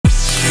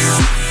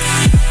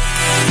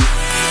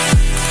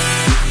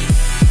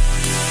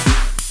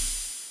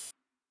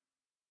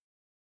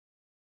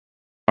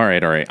All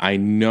right, all right. I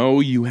know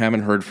you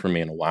haven't heard from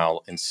me in a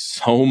while, and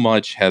so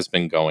much has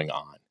been going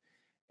on.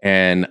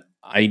 And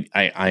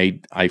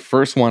I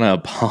first want to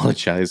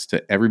apologize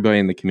to everybody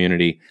in the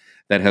community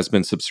that has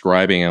been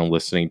subscribing and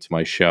listening to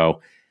my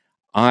show.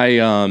 I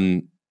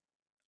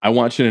I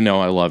want you to know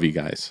I love you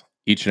guys,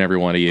 each and every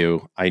one of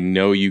you. I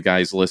know you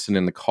guys listen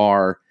in the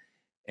car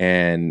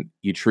and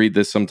you treat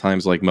this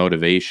sometimes like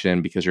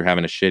motivation because you're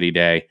having a shitty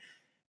day.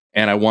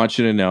 And I want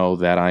you to know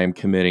that I am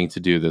committing to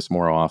do this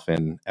more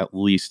often, at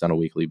least on a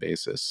weekly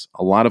basis.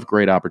 A lot of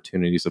great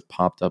opportunities have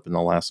popped up in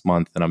the last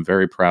month that I'm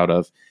very proud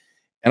of,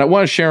 and I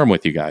want to share them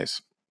with you guys.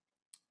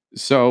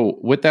 So,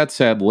 with that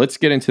said, let's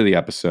get into the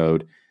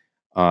episode.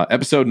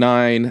 Episode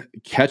 9,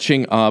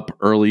 Catching Up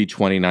Early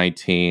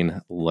 2019.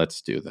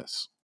 Let's do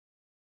this.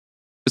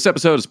 This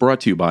episode is brought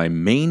to you by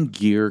Main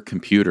Gear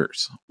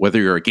Computers. Whether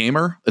you're a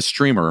gamer, a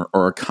streamer,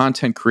 or a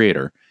content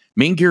creator,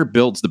 Main Gear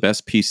builds the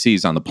best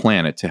PCs on the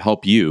planet to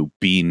help you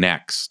be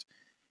next.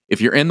 If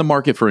you're in the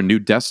market for a new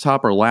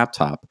desktop or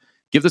laptop,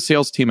 give the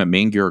sales team at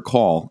Main Gear a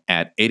call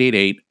at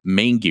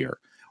 888-MAIN-GEAR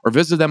or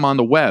visit them on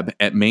the web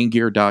at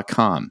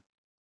maingear.com.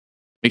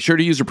 Make sure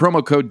to use your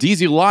promo code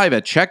DZLive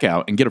at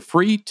checkout and get a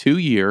free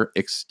 2-year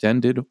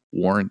extended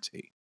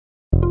warranty.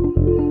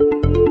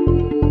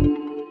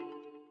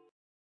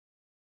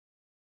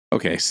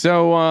 Okay,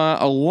 so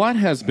a lot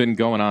has been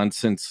going on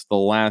since the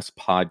last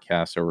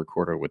podcast I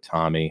recorded with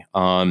Tommy.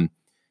 I've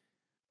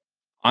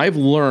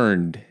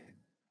learned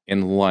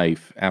in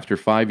life after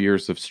 5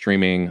 years of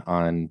streaming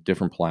on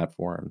different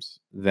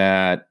platforms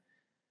that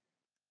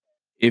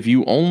if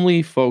you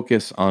only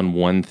focus on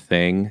one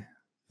thing,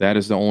 that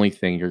is the only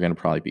thing you're going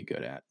to probably be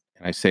good at.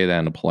 And I say that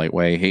in a polite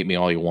way. Hate me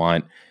all you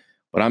want,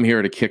 but I'm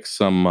here to kick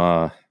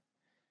some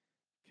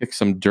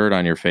dirt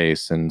on your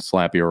face and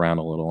slap you around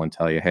a little and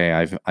tell you,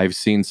 hey, I've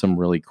seen some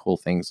really cool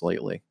things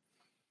lately.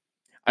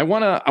 I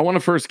wanna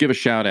first give a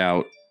shout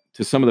out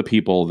to some of the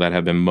people that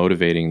have been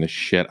motivating the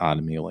shit out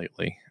of me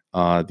lately.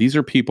 These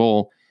are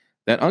people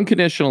that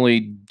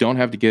unconditionally don't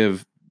have to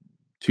give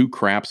two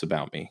craps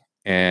about me,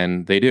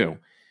 and they do.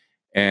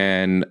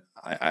 And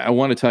I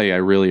want to tell you, I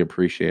really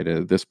appreciate it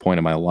at this point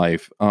in my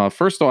life.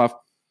 First off,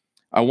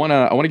 I want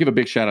to give a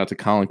big shout out to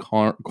Colin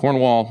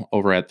Cornwall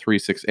over at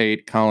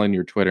 368. Colin,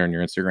 your Twitter and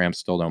your Instagram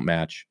still don't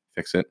match.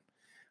 Fix it.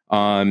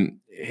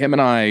 Him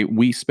and I,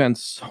 we spend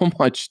so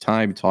much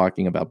time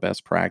talking about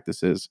best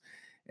practices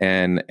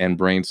and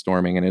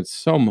brainstorming, and it's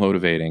so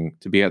motivating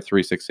to be at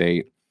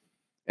 368.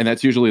 And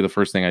that's usually the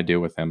first thing I do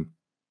with him.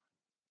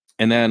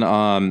 And then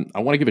I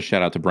want to give a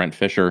shout out to Brent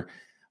Fisher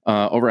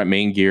over at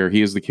Main Gear.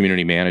 He is the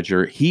community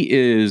manager. He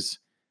is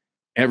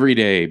every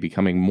day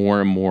becoming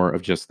more and more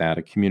of just that,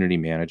 a community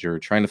manager,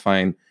 trying to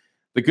find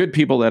the good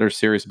people that are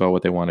serious about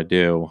what they want to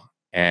do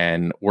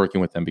and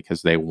working with them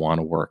because they want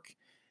to work.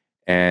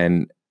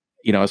 And,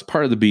 you know, as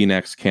part of the Be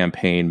Next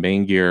campaign,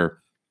 Main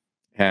Gear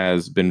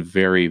has been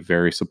very,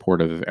 very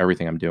supportive of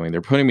everything I'm doing.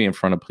 They're putting me in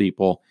front of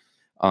people.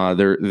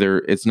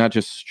 It's not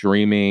just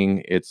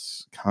streaming,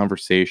 it's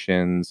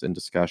conversations and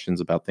discussions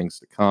about things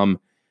to come.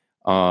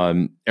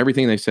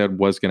 Everything they said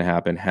was going to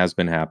happen has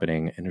been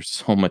happening, and there's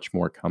so much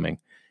more coming.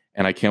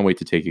 And I can't wait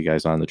to take you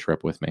guys on the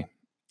trip with me.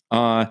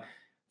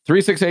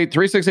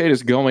 368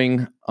 is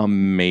going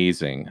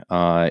amazing.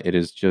 It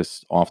is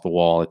just off the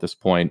wall at this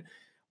point.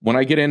 When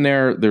I get in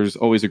there, there's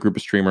always a group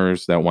of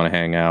streamers that want to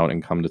hang out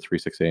and come to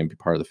 368 and be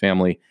part of the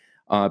family.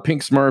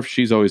 Pink Smurf,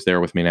 she's always there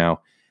with me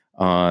now.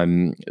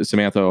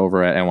 Samantha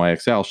over at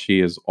NYXL, she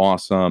is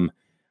awesome.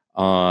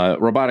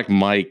 Robotic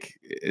Mike,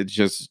 it's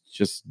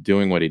just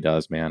doing what he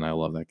does, man. I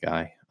love that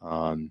guy.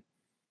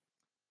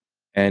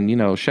 And you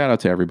know, shout out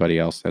to everybody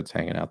else that's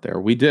hanging out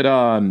there. We did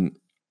a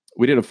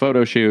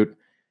photo shoot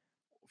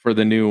for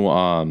the new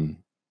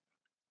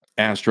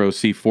Astro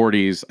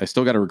C40s. I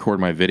still got to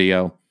record my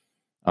video.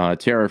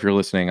 Tara, if you're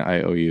listening,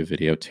 I owe you a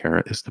video.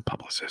 Tara is the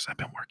publicist I've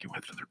been working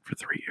with for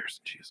 3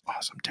 years, and she is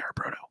awesome. Tara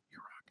Brodo, you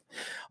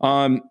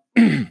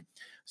rock.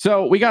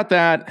 So we got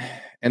that,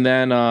 and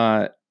then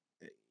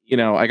you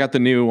know, I got the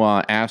new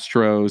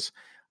Astros.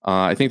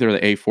 I think they're the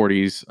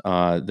A40s,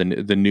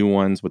 the new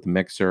ones with the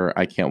mixer.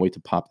 I can't wait to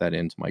pop that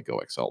into my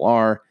Go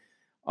XLR.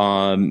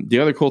 The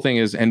other cool thing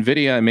is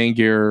NVIDIA and Main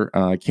Gear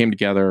came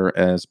together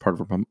as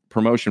part of a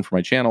promotion for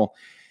my channel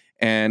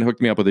and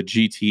hooked me up with a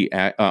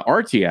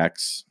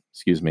RTX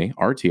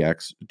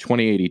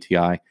 2080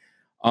 Ti.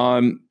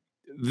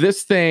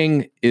 This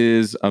thing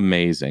is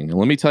amazing. And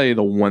let me tell you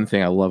the one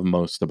thing I love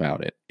most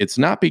about it. It's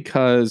not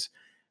because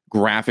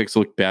graphics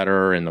look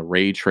better and the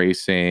ray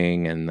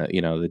tracing and the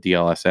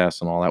DLSS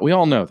and all that. We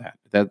all know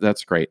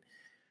that's great.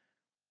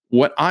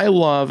 What I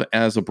love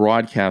as a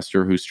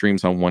broadcaster who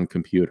streams on one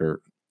computer,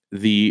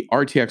 the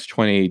RTX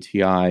 2080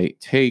 Ti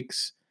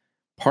takes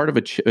part of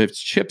its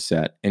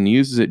chipset and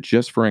uses it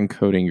just for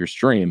encoding your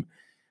stream.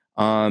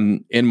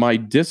 In my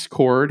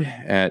Discord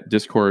at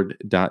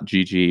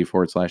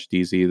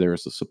discord.gg/DZ,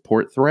 there's a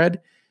support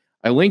thread.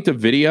 I linked a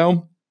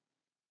video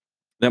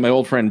that my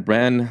old friend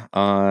Ben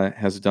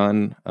has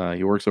done.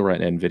 He works over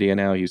at NVIDIA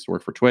now. He used to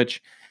work for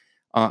Twitch.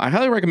 I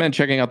highly recommend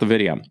checking out the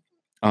video.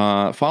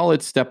 Follow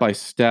it step by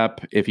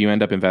step. If you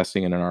end up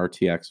investing in an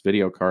RTX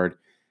video card,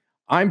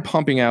 I'm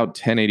pumping out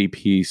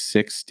 1080p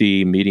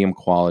 60 medium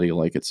quality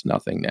like it's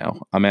nothing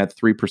now. I'm at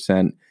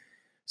 3%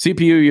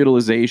 CPU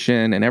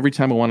utilization, and every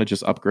time I want to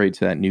just upgrade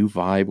to that new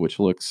Vibe, which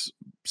looks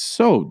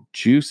so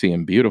juicy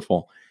and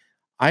beautiful,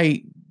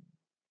 I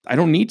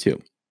don't need to,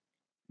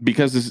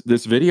 because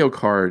this video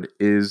card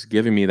is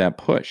giving me that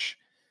push,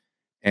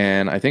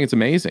 and I think it's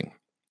amazing.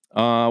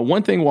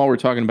 One thing while we're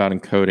talking about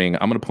encoding,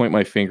 I'm going to point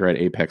my finger at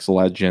Apex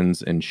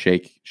Legends and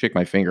shake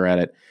my finger at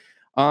it.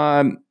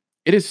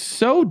 It is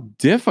so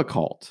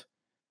difficult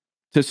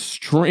to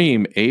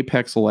stream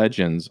Apex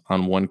Legends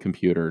on one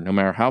computer, no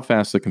matter how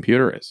fast the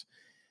computer is.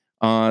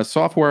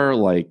 Software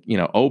like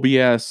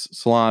OBS,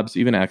 Slobs,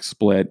 even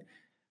XSplit.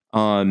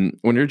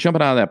 When you're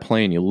jumping out of that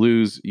plane, you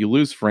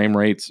lose frame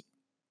rates,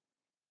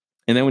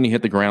 and then when you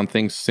hit the ground,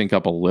 things sync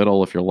up a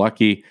little if you're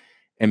lucky,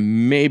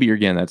 and maybe you're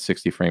getting that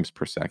 60 frames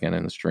per second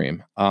in the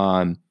stream.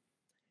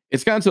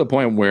 It's gotten to the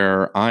point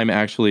where I'm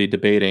actually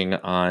debating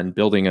on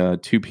building a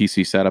 2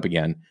 PC setup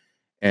again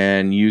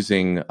and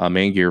using a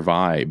Maingear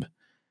Vibe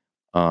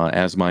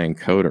as my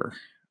encoder.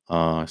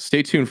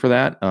 Stay tuned for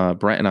that.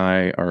 Brett and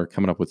I are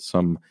coming up with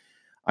some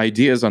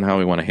ideas on how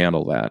we want to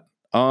handle that.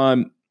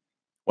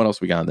 What else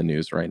we got in the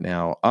news right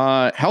now?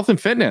 Health and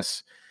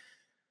fitness.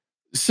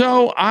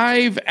 So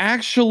I've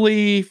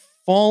actually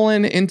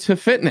fallen into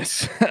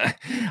fitness.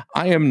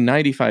 I am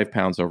 95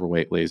 pounds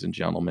overweight, ladies and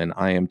gentlemen.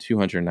 I am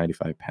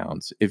 295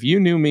 pounds. If you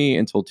knew me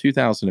until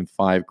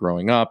 2005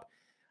 growing up,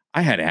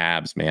 I had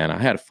abs, man. I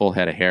had a full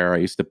head of hair. I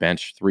used to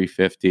bench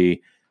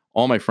 350.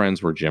 All my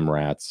friends were gym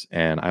rats,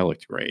 and I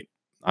looked great.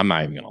 I'm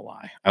not even going to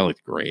lie. I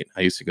looked great.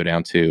 I used to go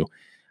down to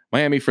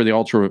Miami for the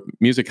Ultra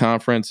Music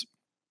Conference,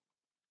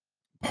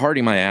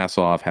 party my ass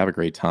off, have a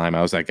great time.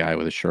 I was that guy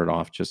with his shirt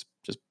off, just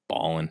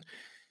balling.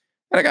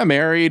 And I got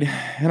married,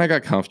 and I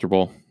got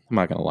comfortable. I'm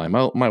not going to lie.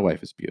 My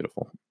wife is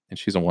beautiful, and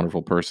she's a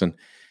wonderful person.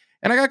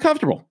 And I got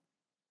comfortable.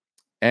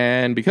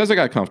 And because I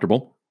got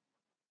comfortable,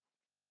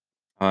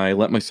 I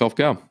let myself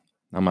go.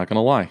 I'm not going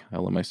to lie. I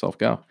let myself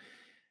go.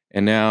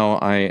 And now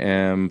I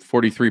am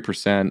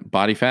 43%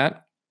 body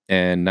fat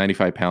and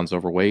 95 pounds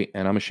overweight,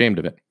 and I'm ashamed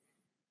of it.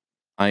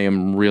 I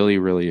am really,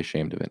 really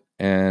ashamed of it.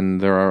 And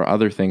there are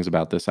other things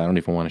about this I don't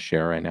even want to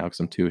share right now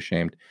because I'm too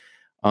ashamed,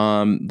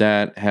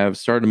 that have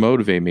started to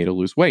motivate me to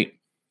lose weight.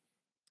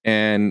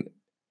 And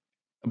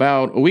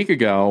about a week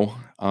ago,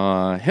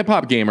 Hip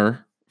Hop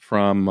Gamer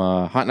from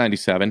Hot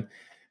 97,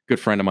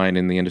 good friend of mine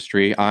in the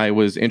industry, I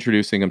was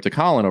introducing him to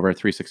Colin over at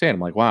 368. I'm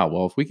like, wow,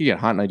 well, if we could get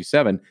Hot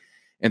 97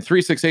 and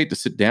 368 to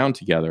sit down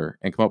together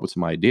and come up with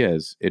some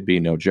ideas, it'd be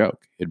no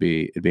joke. It'd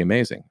be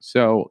amazing.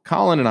 So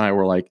Colin and I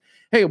were like,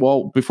 hey,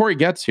 well, before he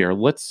gets here,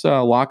 let's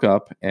lock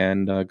up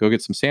and go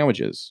get some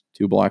sandwiches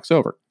 2 blocks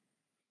over.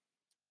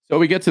 So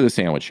we get to the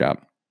sandwich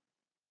shop,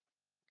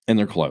 and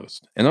they're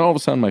closed. And then all of a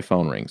sudden, my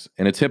phone rings,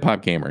 and it's Hip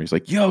Hop Gamer. He's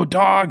like, "Yo,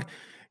 dog,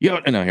 yo."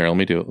 No, here, let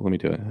me do it. Like, yo,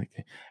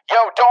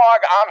 dog,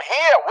 I'm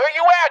here. Where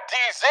you at,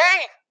 DZ?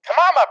 Come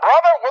on, my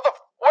brother. Where the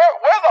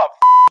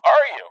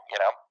are you? You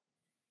know.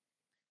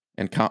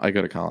 And I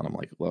go to Colin. I'm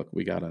like, look,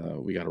 we gotta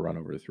run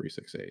over to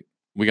 368.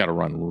 We got to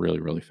run really,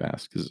 really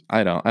fast because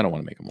I don't want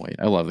to make him wait.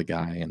 I love the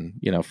guy,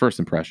 and first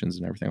impressions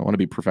and everything. I want to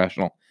be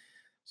professional.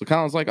 So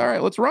Colin's like, all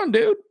right, let's run,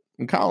 dude.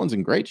 And Colin's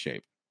in great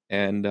shape.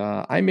 And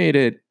I made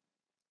it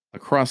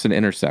across an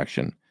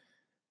intersection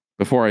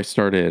before I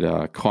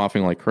started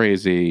coughing like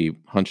crazy,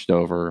 hunched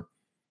over,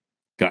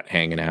 gut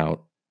hanging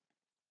out.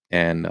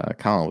 And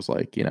Colin was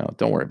like,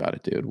 don't worry about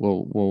it, dude.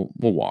 We'll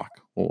walk.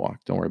 We'll walk.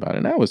 Don't worry about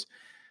it. And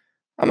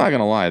I'm not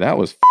gonna lie, that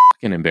was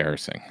fucking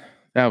embarrassing.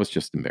 That was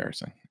just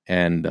embarrassing.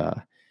 And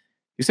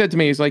he said to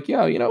me, he's like,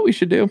 yo, you know what we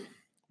should do?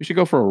 We should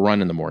go for a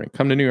run in the morning.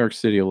 Come to New York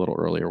City a little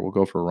earlier. We'll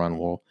go for a run.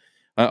 We'll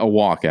a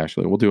walk,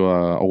 actually. We'll do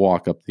a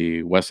walk up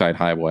the West Side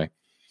Highway.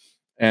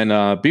 And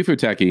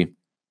Bifuteki,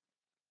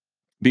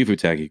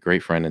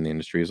 great friend in the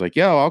industry, is like,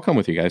 yo, I'll come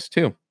with you guys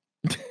too.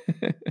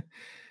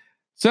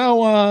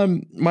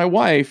 So my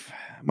wife's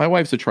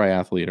a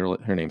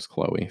triathlete. Her name's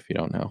Chloe, if you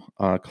don't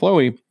know.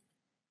 Chloe,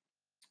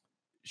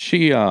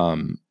 she's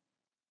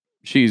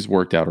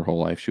worked out her whole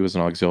life. She was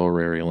an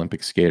auxiliary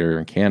Olympic skater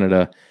in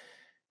Canada.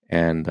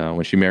 And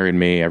when she married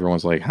me,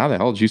 everyone's like, how the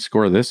hell did you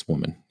score this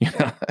woman?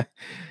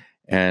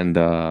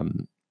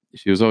 And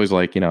she was always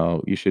like,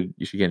 you should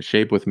get in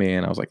shape with me.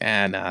 And I was like,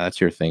 nah, that's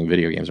your thing.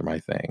 Video games are my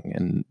thing.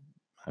 And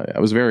I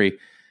was very,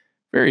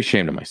 very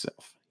ashamed of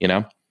myself,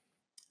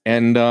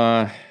 And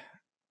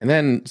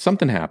then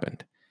something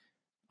happened.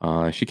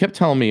 She kept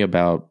telling me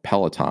about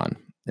Peloton.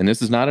 And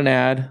this is not an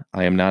ad.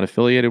 I am not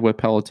affiliated with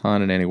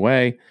Peloton in any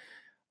way.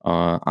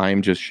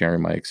 I'm just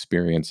sharing my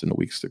experience in the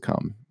weeks to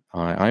come.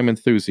 I'm an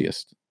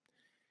enthusiast.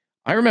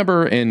 I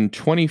remember in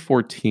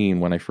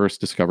 2014 when I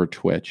first discovered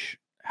Twitch,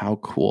 how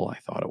cool I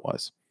thought it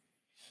was.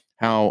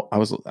 How I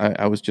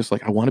was just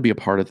like, I want to be a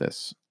part of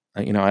this.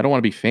 I don't want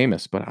to be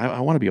famous, but I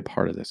want to be a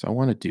part of this. I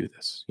want to do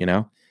this,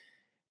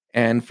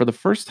 And for the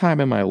first time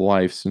in my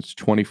life since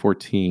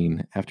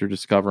 2014, after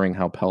discovering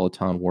how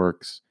Peloton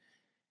works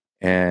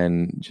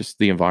and just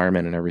the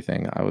environment and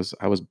everything. I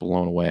was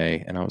blown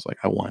away, and I was like,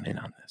 I want in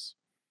on this.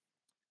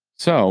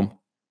 So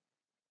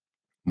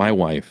my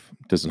wife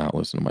does not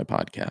listen to my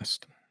podcast.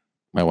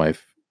 My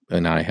wife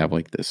and I have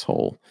like this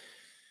whole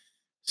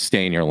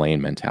stay in your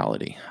lane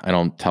mentality. I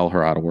don't tell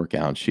her how to work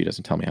out. She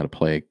doesn't tell me how to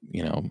play,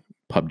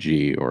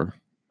 PUBG or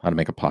how to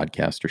make a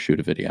podcast or shoot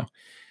a video.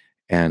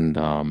 And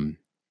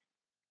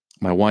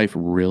my wife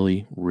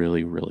really,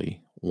 really,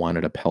 really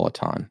wanted a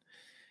Peloton.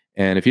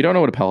 And if you don't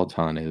know what a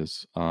Peloton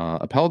is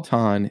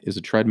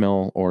a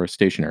treadmill or a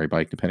stationary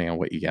bike, depending on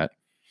what you get.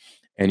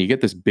 And you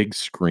get this big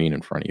screen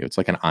in front of you. It's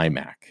like an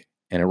iMac,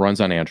 and it runs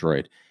on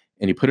Android.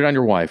 And you put it on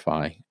your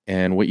Wi-Fi.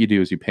 And what you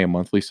do is you pay a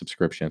monthly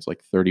subscription. It's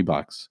like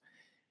 $30.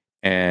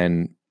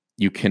 And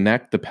you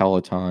connect the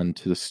Peloton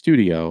to the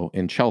studio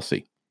in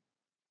Chelsea.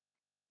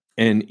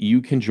 And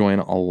you can join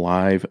a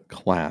live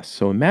class.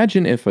 So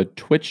imagine if a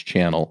Twitch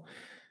channel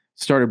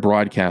started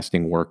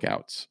broadcasting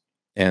workouts,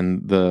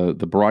 and the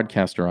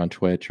broadcaster on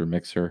Twitch or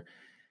Mixer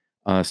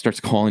starts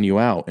calling you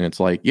out, and it's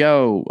like,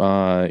 yo,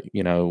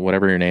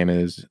 whatever your name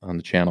is on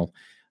the channel,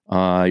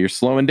 you're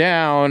slowing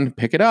down,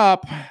 pick it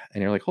up.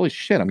 And you're like, holy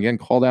shit, I'm getting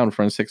called out in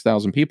front of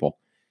 6,000 people.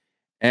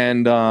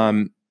 And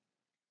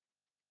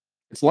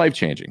it's life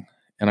changing.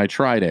 And I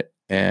tried it,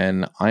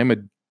 and I'm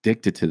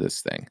addicted to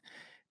this thing.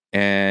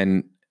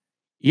 And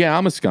yeah,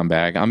 I'm a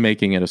scumbag. I'm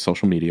making it a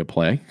social media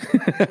play.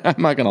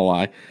 I'm not going to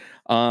lie.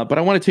 But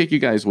I want to take you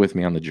guys with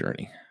me on the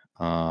journey.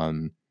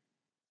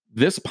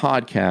 This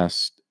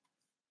podcast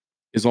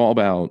is all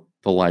about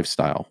the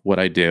lifestyle, what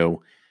I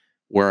do,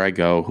 where I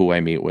go, who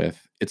I meet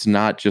with. It's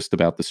not just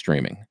about the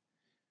streaming.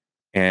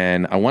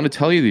 And I want to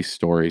tell you these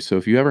stories. So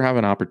if you ever have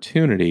an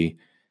opportunity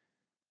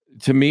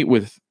to meet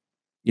with,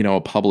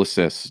 a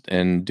publicist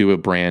and do a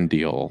brand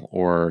deal,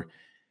 or,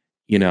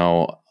 you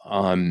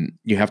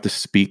have to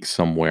speak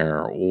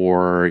somewhere,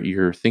 or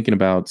you're thinking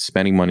about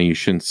spending money you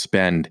shouldn't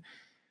spend,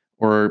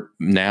 or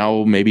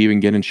now maybe even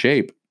get in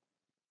shape,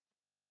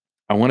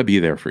 I want to be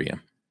there for you.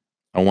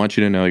 I want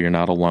you to know you're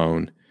not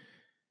alone,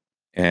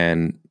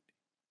 and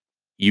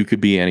you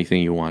could be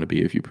anything you want to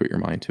be if you put your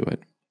mind to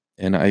it.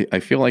 And I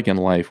feel like in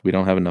life, we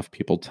don't have enough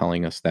people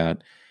telling us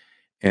that.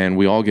 And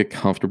we all get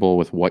comfortable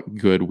with what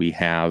good we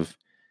have.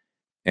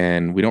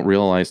 And we don't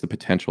realize the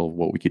potential of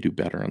what we could do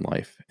better in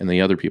life and the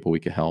other people we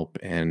could help.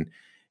 And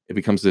it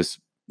becomes this,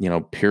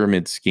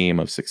 pyramid scheme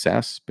of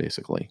success,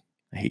 basically.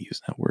 I hate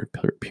using that word,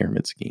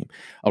 pyramid scheme.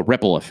 A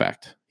ripple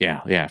effect.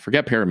 Yeah.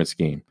 Forget pyramid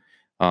scheme.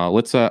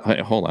 Let's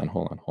hold on.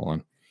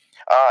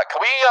 Can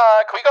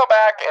we go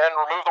back and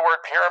remove the word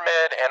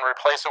pyramid and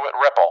replace it with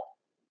ripple?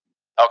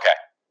 Okay.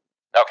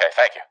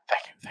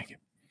 Thank you.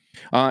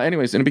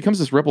 Anyways, and it becomes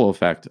this ripple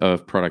effect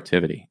of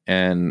productivity,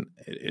 and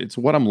it's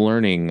what I'm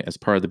learning as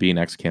part of the Be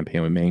Next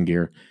campaign with Main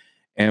Gear,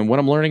 and what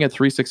I'm learning at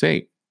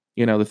 368.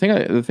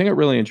 The thing I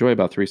really enjoy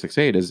about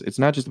 368 is it's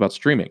not just about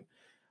streaming.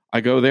 I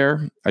go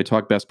there, I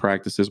talk best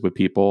practices with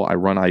people, I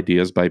run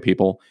ideas by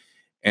people,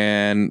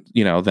 and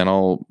then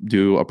I'll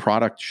do a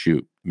product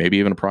shoot, maybe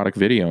even a product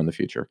video in the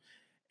future.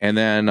 And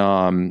then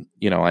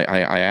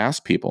I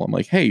ask people, I'm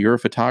like, hey, you're a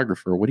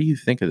photographer, what do you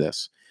think of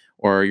this?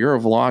 Or you're a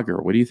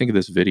vlogger, what do you think of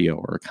this video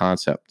or a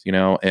concept?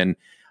 And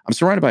I'm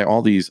surrounded by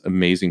all these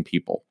amazing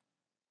people,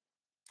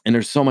 and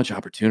there's so much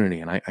opportunity.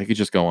 And I could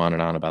just go on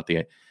and on about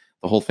the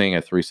whole thing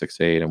at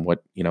 368 and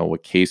what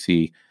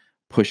Casey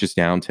pushes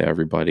down to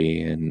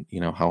everybody, and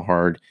how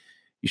hard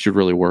you should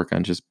really work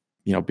on just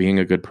being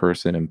a good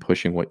person and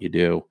pushing what you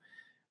do.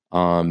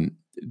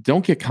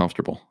 Don't get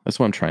comfortable. That's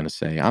what I'm trying to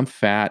say. I'm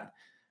fat.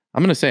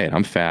 I'm going to say it.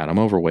 I'm fat. I'm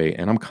overweight,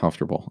 and I'm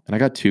comfortable. And I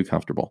got too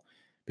comfortable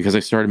because I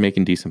started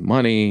making decent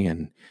money,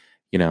 and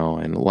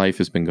and life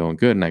has been going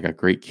good, and I got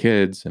great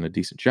kids and a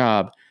decent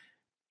job,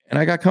 and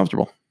I got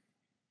comfortable.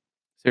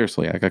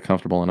 Seriously, I got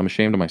comfortable, and I'm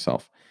ashamed of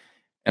myself.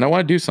 And I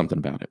want to do something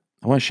about it.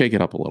 I want to shake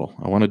it up a little.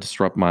 I want to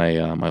disrupt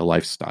my my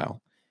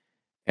lifestyle.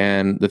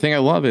 And the thing I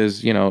love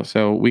is,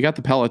 so we got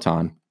the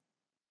Peloton,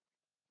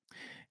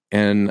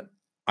 and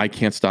I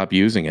can't stop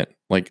using it.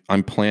 Like,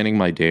 I'm planning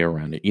my day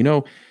around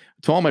it.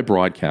 To all my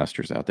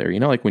broadcasters out there,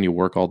 like when you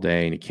work all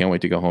day and you can't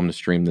wait to go home to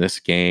stream this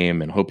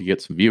game and hope you get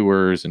some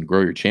viewers and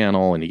grow your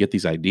channel, and you get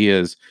these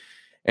ideas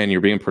and you're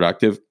being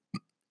productive.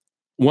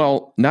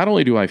 Well, not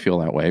only do I feel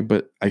that way,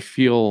 but I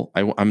feel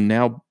I'm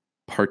now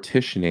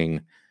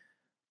partitioning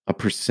a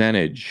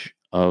percentage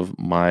of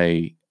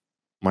my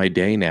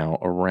day now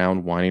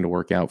around wanting to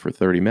work out for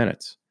 30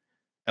 minutes.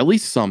 At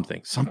least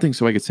something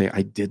so I could say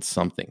I did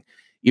something,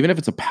 even if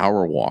it's a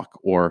power walk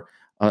or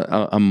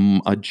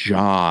a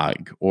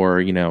jog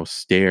or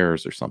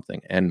stairs or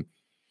something. And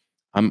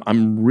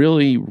I'm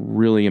really,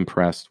 really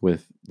impressed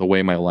with the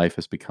way my life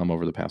has become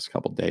over the past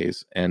couple of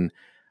days, and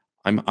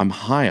I'm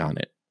high on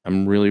it.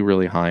 I'm really,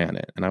 really high on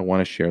it, and I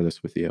want to share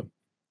this with you.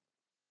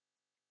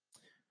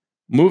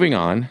 Moving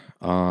on,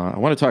 I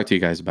want to talk to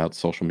you guys about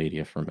social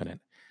media for a minute.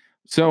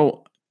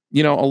 So,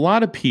 a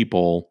lot of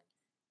people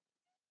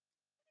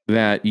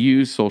that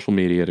use social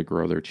media to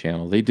grow their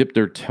channel, they dip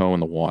their toe in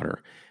the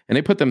water and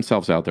they put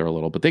themselves out there a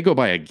little, but they go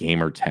by a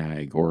gamer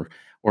tag, or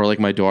like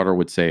my daughter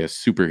would say, a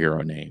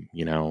superhero name.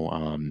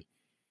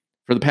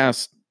 for the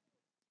past,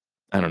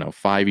 I don't know,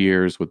 5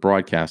 years with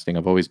broadcasting,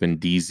 I've always been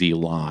DZ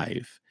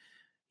Live,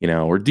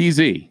 or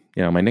DZ.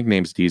 My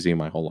nickname's DZ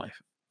my whole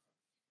life.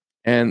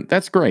 And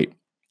that's great.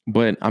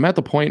 But I'm at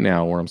the point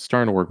now where I'm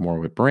starting to work more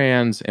with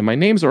brands, and my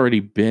name's already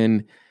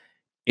been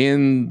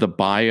in the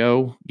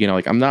bio.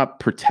 Like, I'm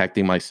not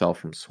protecting myself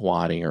from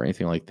swatting or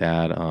anything like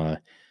that.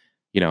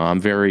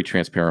 I'm very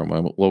transparent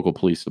with my local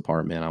police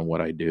department on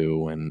what I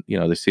do, and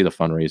they see the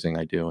fundraising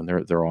I do, and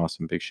they're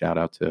awesome. Big shout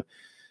out to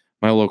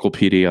my local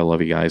PD. I love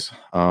you guys.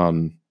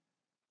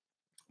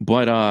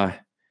 But I'm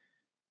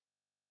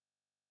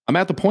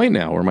at the point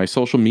now where my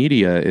social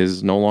media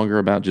is no longer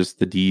about just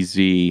the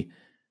DZ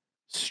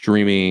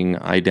streaming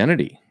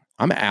identity.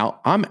 I'm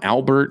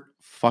Albert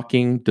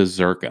fucking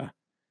Dezerka.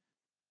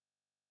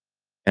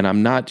 And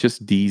I'm not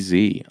just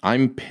DZ.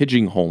 I'm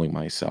pigeonholing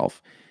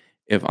myself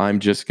if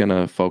I'm just going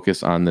to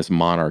focus on this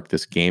monarch,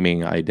 this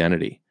gaming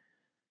identity.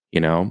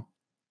 I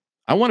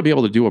want to be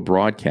able to do a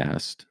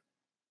broadcast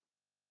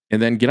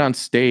and then get on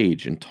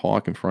stage and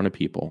talk in front of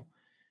people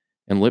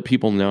and let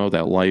people know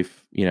that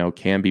life,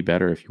 can be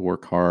better if you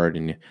work hard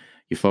and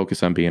you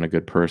focus on being a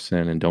good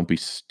person and don't be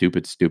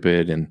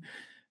stupid. And,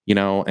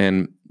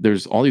 and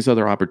there's all these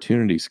other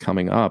opportunities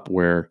coming up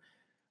where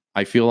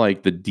I feel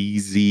like the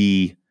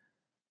DZ,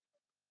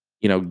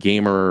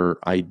 gamer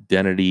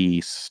identity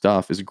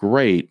stuff is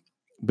great,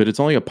 but it's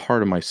only a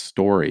part of my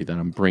story that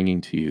I'm bringing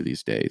to you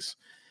these days.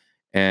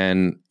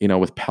 And,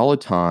 with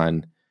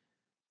Peloton,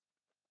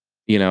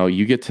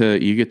 you get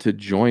to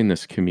join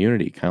this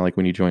community, kind of like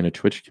when you join a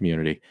Twitch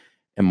community,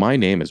 and my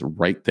name is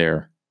right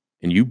there,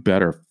 and you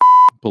better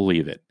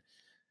believe it.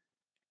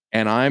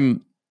 And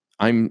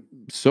I'm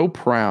so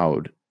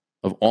proud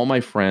of all my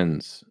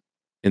friends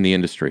in the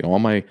industry, all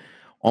my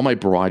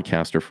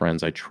broadcaster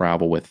friends I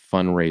travel with,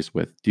 fundraise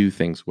with, do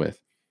things with,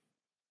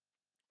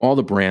 all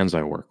the brands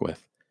I work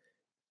with.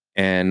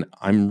 And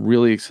I'm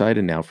really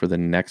excited now for the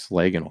next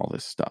leg in all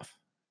this stuff.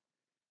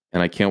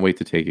 And I can't wait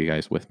to take you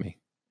guys with me.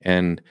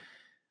 And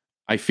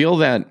I feel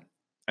like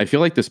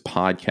this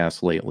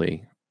podcast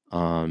lately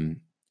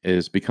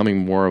is becoming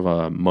more of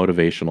a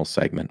motivational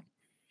segment.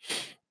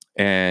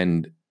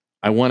 And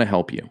I want to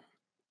help you.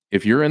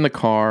 If you're in the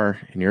car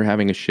and you're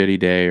having a shitty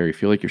day, or you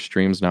feel like your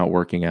stream's not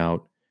working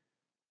out,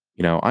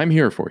 I'm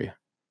here for you.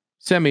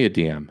 Send me a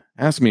DM.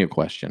 Ask me a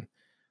question.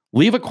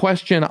 Leave a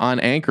question on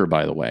Anchor,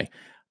 by the way.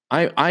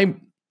 I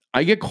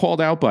get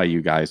called out by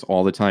you guys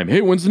all the time.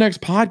 Hey, when's the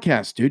next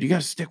podcast, dude? You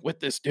got to stick with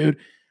this, dude.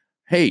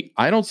 Hey,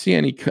 I don't see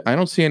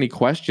any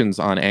questions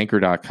on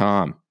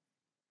anchor.com.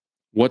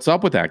 What's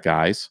up with that,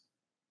 guys?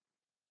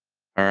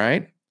 All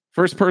right.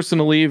 First person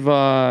to leave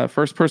a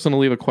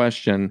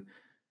question,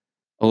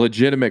 a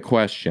legitimate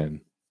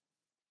question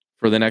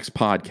for the next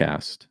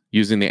podcast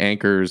using the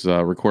Anchor's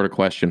record a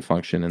question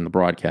function in the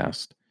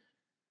broadcast.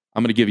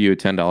 I'm going to give you a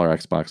 $10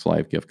 Xbox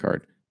Live gift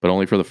card, but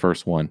only for the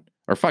first one.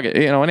 Or fuck it,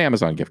 an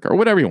Amazon gift card, or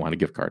whatever you want, a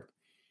gift card.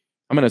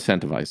 I'm going to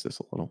incentivize this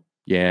a little.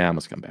 Yeah, I'm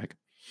a scumbag.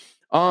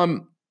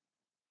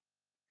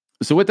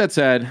 So with that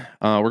said,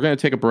 we're going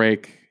to take a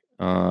break,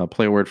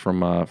 play a word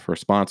for a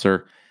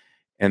sponsor,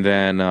 and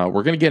then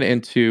we're going to get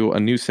into a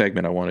new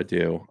segment I want to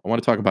do. I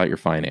want to talk about your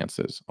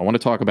finances. I want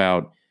to talk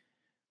about,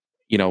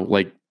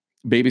 like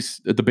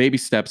the baby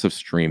steps of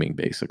streaming,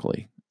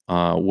 basically.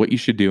 What you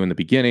should do in the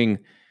beginning,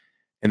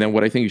 and then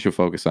what I think you should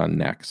focus on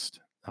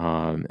next,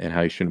 and how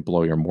you shouldn't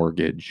blow your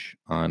mortgage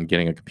on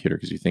getting a computer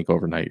because you think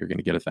overnight you're going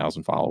to get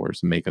 1,000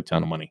 followers and make a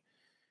ton of money.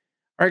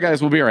 All right,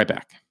 guys, we'll be right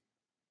back.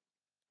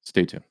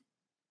 Stay tuned.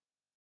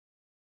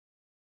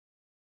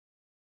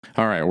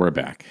 All right, we're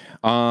back.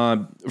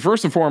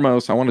 First and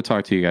foremost, I want to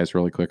talk to you guys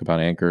really quick about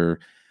Anchor.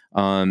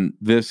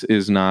 This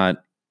is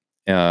not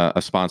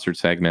a sponsored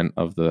segment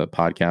of the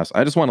podcast.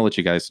 I just want to let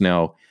you guys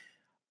know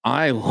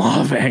I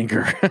love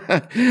Anchor.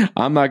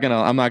 I'm not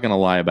gonna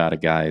lie about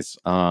it, guys.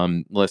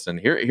 Listen,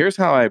 here's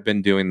how I've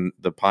been doing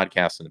the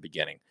podcast in the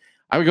beginning.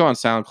 I would go on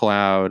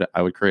SoundCloud.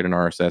 I would create an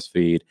RSS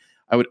feed.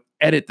 I would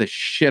edit the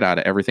shit out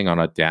of everything on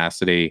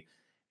Audacity.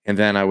 And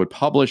then I would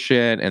publish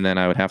it, and then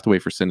I would have to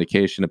wait for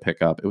syndication to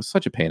pick up. It was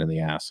such a pain in the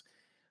ass.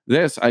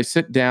 This, I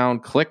sit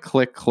down, click,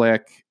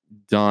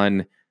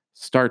 done,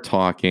 start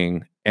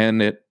talking,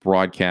 end it,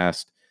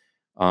 broadcast,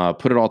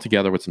 put it all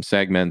together with some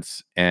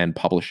segments, and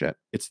publish it.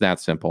 It's that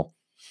simple.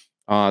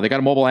 They got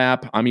a mobile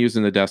app. I'm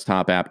using the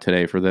desktop app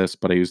today for this,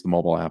 but I use the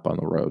mobile app on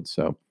the road.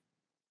 So,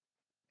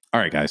 all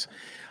right, guys.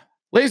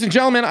 Ladies and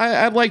gentlemen,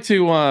 I'd like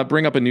to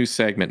bring up a new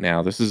segment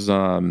now. This is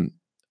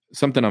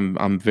something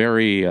I'm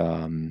very...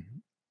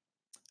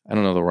 I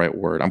don't know the right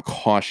word. I'm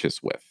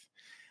cautious with.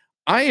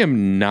 I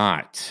am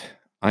not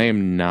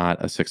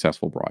a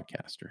successful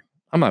broadcaster.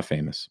 I'm not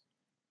famous.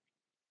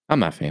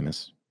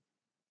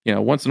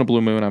 Once in a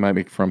blue moon, I might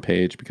make a front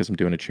page because I'm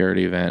doing a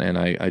charity event and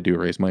I do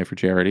raise money for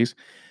charities.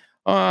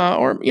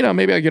 Or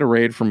maybe I get a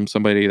raid from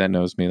somebody that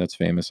knows me that's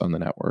famous on the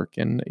network,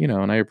 and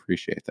and I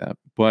appreciate that.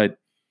 But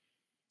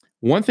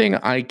one thing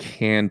I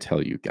can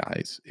tell you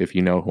guys, if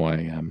you know who I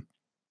am,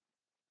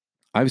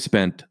 I've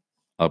spent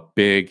a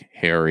big,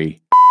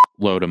 hairy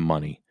load of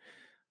money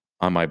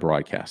on my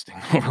broadcasting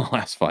over the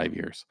last 5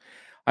 years.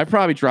 I've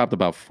probably dropped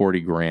about 40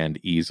 grand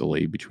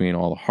easily between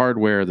all the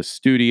hardware, the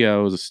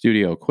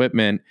studio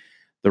equipment,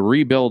 the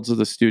rebuilds of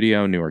the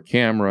studio, newer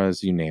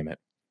cameras, you name it.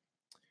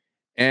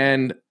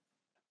 And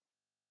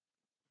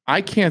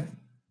I can't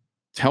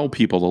tell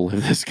people to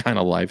live this kind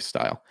of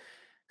lifestyle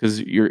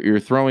because you're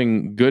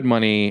throwing good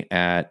money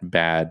at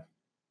bad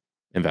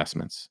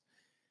investments.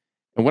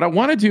 And what I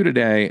want to do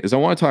today is I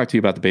want to talk to you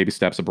about the baby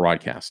steps of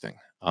broadcasting.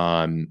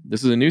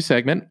 This is a new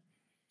segment,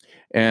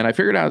 and I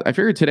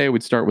figured today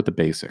we'd start with the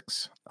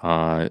basics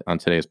on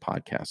today's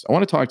podcast. I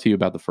want to talk to you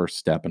about the first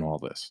step in all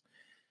this,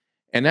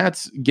 and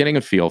that's getting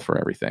a feel for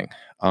everything,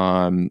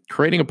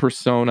 creating a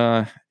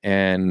persona,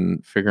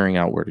 and figuring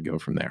out where to go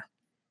from there.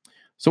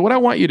 So what I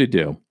want you to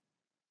do,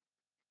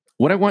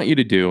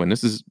 and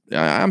this is,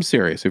 I'm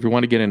serious, if you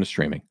want to get into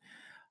streaming,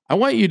 I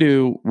want you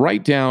to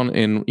write down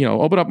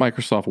open up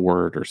Microsoft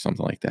Word or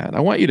something like that. I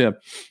want you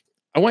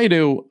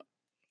to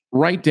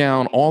write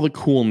down all the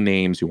cool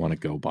names you want to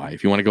go by.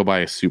 If you want to go by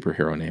a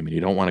superhero name and you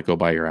don't want to go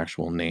by your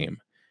actual name.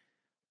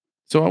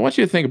 So I want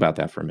you to think about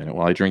that for a minute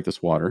while I drink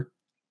this water.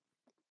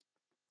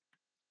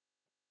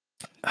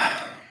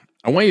 I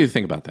want you to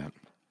think about that.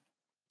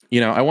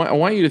 I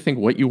want you to think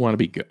what you want to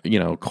be,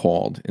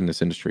 called in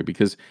this industry,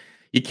 because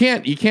you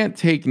can't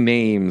take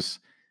names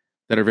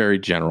that are very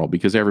general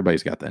because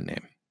everybody's got that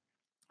name.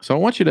 So I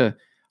want you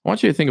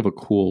to think of a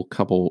cool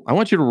couple. I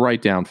want you to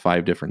write down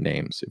 5 different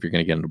names if you're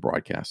going to get into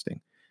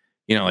broadcasting.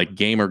 Like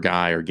gamer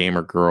guy or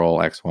gamer girl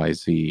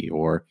XYZ,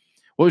 or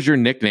what was your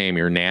nickname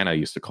your Nana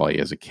used to call you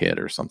as a kid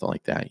or something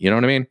like that. You know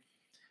what I mean?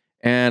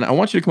 And I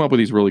want you to come up with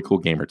these really cool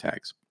gamer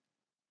tags.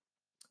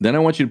 Then I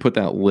want you to put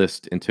that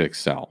list into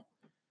Excel.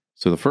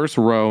 So the first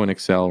row in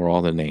Excel are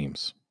all the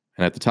names.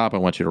 And at the top, I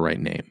want you to write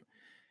name.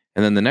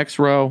 And then the next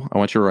row, I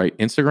want you to write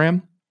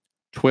Instagram,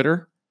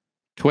 Twitter,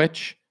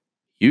 Twitch,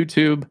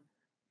 YouTube,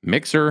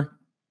 Mixer.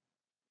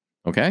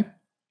 Okay?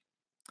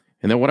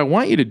 And then what I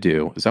want you to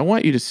do is I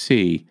want you to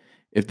see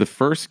if the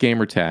first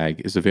gamer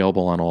tag is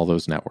available on all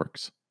those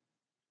networks.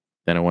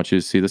 Then I want you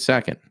to see the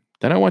second.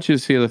 Then I want you to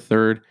see the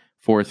third,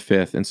 fourth,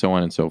 fifth, and so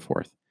on and so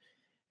forth.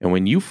 And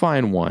when you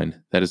find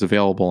one that is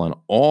available on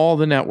all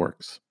the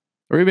networks,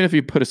 or even if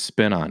you put a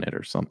spin on it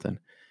or something,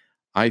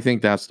 I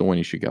think that's the one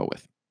you should go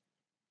with.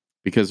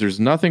 Because there's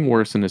nothing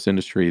worse in this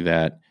industry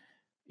that,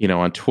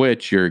 on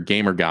Twitch, you're a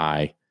gamer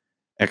guy,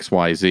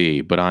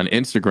 XYZ, but on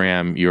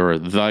Instagram, you're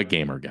the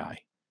gamer guy.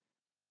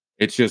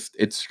 It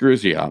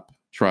screws you up.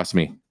 Trust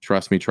me.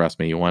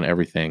 You want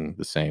everything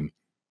the same.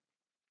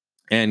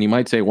 And you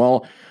might say,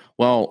 well,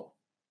 hold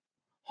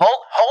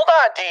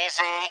on,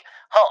 DZ.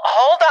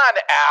 Hold on,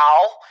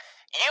 Al.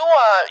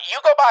 You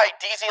go by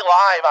DZ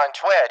Live on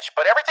Twitch,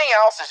 but everything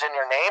else is in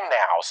your name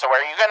now. So are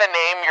you going to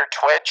name your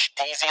Twitch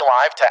DZ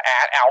Live to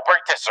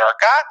 @Albert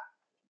Dezerka?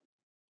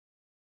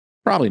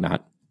 Probably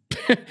not.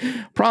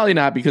 Probably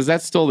not, because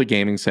that's still the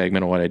gaming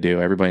segment of what I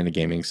do. Everybody in the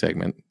gaming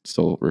segment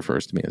still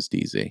refers to me as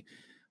DZ.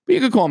 But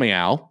you could call me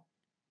Al.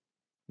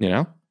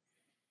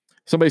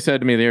 Somebody said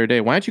to me the other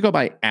day, why don't you go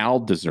by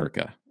Al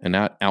Dezerka and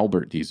not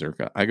Albert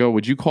Dezerka? I go,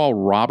 would you call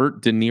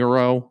Robert De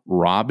Niro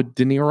Rob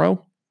De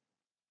Niro?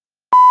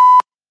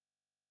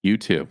 You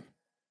too.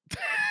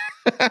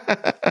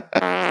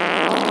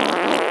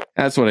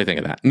 That's what I think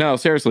of that. No,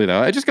 seriously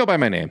though, I just go by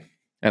my name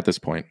at this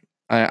point.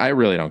 I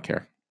really don't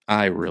care.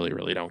 I really,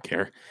 really don't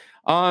care.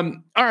 All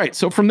right.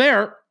 So from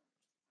there,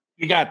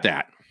 you got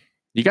that.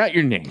 You got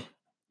your name.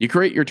 You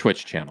create your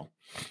Twitch channel.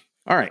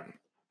 All right.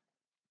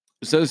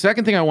 So the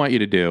second thing I want you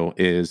to do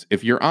is,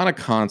 if you're on a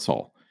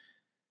console,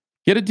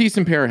 get a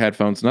decent pair of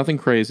headphones, nothing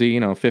crazy,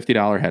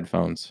 $50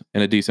 headphones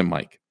and a decent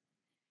mic.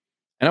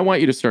 And I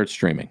want you to start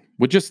streaming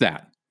with just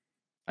that.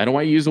 I don't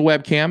want you to use a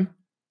webcam,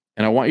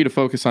 and I want you to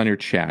focus on your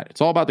chat.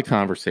 It's all about the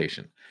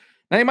conversation.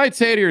 Now you might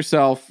say to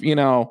yourself,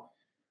 well,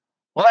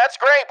 that's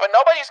great, but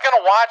nobody's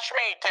going to watch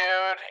me,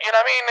 dude.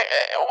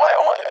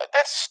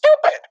 That's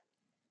stupid.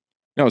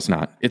 No, it's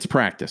not. It's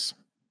practice.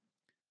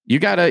 You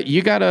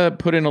gotta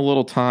put in a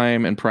little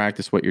time and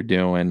practice what you're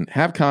doing.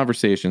 Have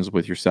conversations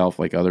with yourself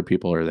like other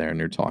people are there and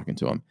you're talking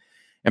to them,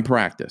 and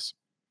practice.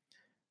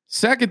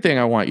 Second thing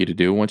I want you to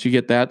do once you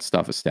get that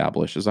stuff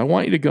established is I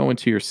want you to go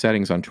into your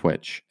settings on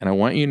Twitch, and I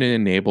want you to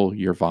enable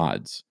your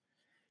VODs.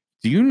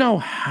 Do you know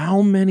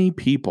how many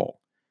people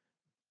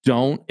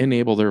don't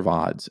enable their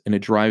VODs? And it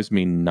drives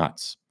me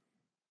nuts.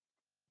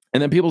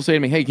 And then people say to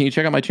me, hey, can you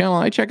check out my channel?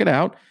 I check it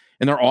out,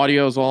 and their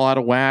audio is all out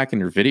of whack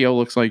and their video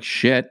looks like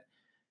shit.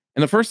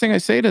 And the first thing I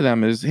say to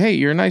them is, hey,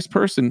 you're a nice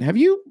person. Have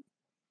you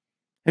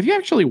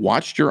actually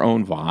watched your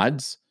own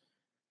VODs?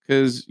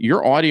 Because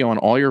your audio on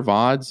all your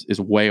VODs is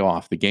way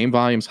off. The game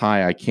volume's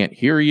high. I can't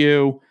hear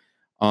you.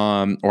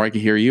 Or I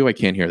can hear you. I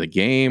can't hear the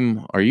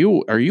game. Are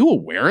you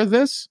aware of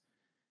this?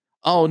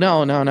 Oh,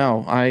 no. No,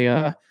 DZ,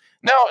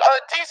 I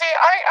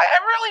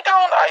really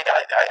don't. I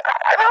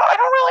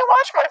don't really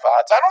watch my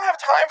VODs. I don't have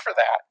time for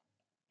that.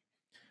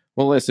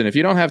 Well, listen, if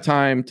you don't have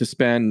time to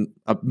spend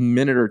a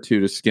minute or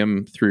two to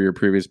skim through your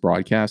previous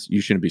broadcast,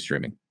 you shouldn't be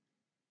streaming.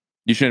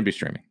 You shouldn't be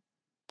streaming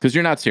because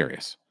you're not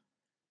serious.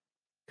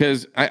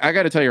 Because I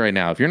got to tell you right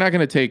now, if you're not going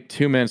to take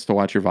 2 minutes to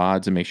watch your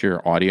VODs and make sure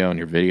your audio and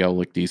your video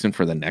look decent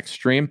for the next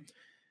stream,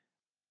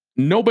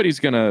 nobody's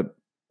going to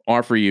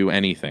offer you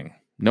anything.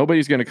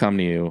 Nobody's going to come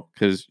to you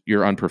because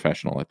you're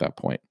unprofessional at that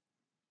point.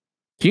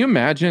 Can you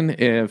imagine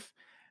if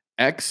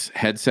X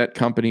headset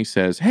company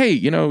says, hey,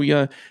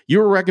 you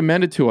were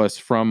recommended to us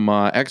from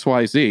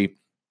XYZ,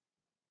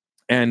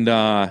 and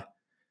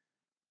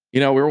we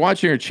were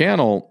watching your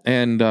channel,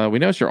 and we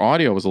noticed your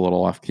audio was a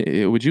little off.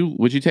 Would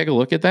you take a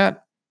look at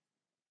that?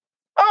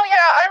 Oh yeah,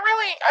 I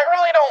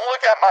really don't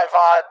look at my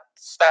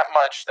VODs that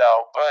much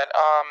though. But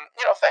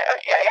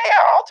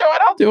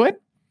I'll do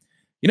it.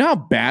 You know how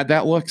bad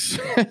that looks?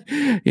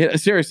 Yeah,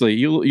 seriously,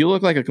 you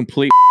look like a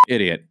complete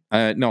idiot.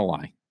 No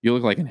lie, you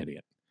look like an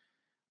idiot.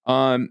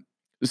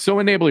 So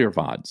enable your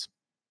VODs.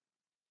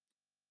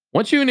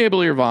 Once you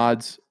enable your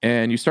VODs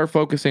and you start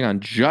focusing on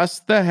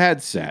just the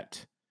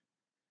headset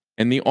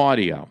and the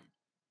audio,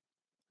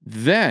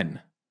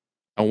 then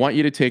I want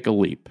you to take a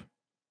leap.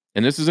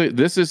 And this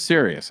is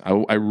serious.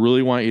 I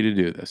really want you to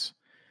do this.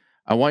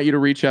 I want you to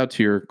reach out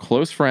to your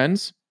close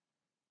friends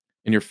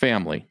and your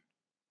family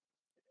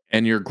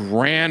and your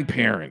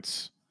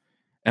grandparents.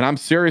 And I'm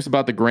serious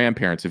about the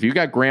grandparents. If you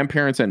got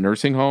grandparents at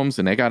nursing homes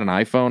and they got an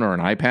iPhone or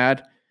an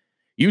iPad,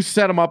 you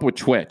set them up with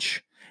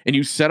Twitch and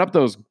you set up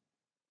those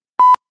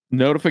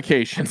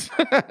notifications.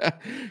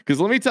 Because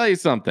let me tell you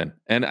something.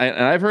 And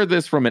I've heard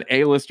this from an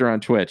A-lister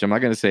on Twitch. I'm not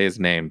going to say his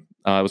name.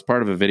 It was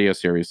part of a video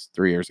series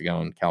 3 years ago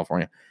in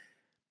California.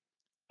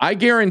 I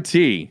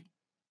guarantee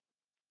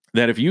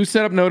that if you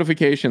set up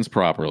notifications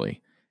properly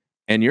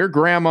and your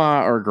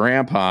grandma or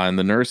grandpa in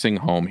the nursing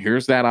home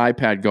hears that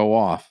iPad go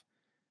off,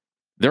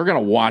 they're going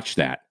to watch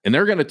that and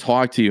they're going to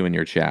talk to you in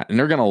your chat and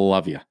they're going to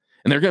love you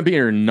and they're going to be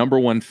your number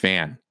one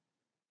fan.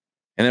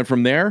 And then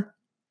from there,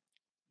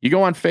 you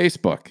go on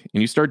Facebook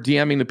and you start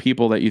DMing the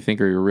people that you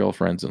think are your real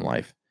friends in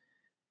life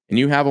and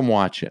you have them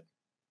watch it.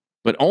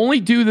 But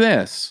only do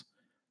this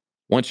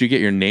once you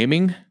get your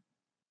naming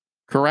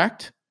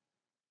correct.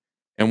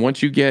 And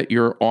once you get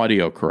your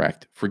audio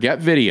correct, forget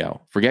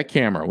video, forget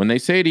camera. When they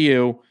say to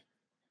you,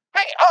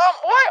 hey,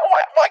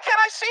 why can't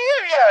I see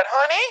you yet,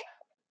 honey?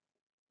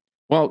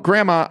 Well,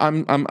 Grandma,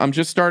 I'm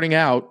just starting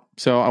out,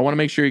 so I want to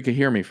make sure you can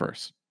hear me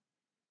first.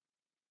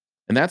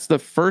 And that's the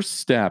first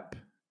step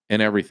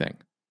in everything.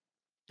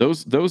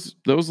 Those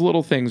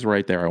little things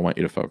right there, I want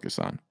you to focus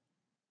on.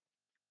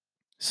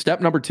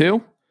 Step number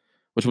 2,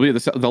 which will be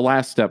the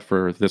last step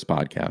for this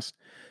podcast.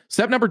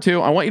 Step number 2,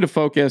 I want you to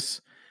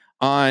focus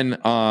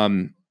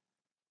on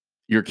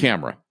your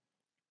camera.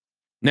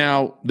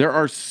 Now, there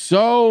are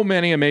so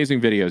many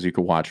amazing videos you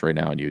could watch right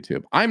now on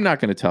YouTube. I'm not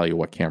going to tell you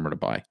what camera to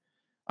buy.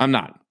 I'm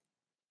not.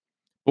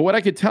 But what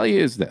I could tell you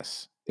is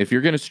this. If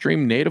you're going to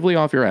stream natively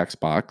off your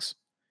Xbox,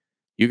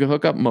 you can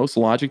hook up most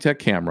Logitech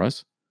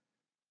cameras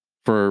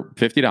for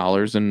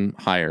 $50 and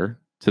higher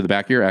to the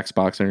back of your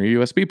Xbox and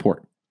your USB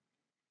port.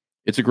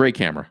 It's a great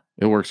camera.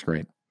 It works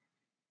great.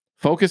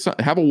 Focus on,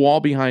 have a wall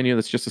behind you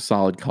that's just a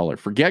solid color.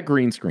 Forget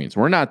green screens.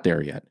 We're not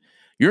there yet.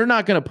 You're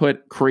not going to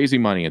put crazy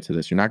money into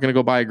this. You're not going to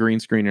go buy a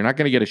green screen. You're not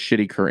going to get a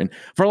shitty curtain.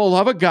 For the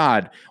love of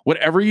God,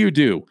 whatever you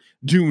do,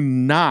 do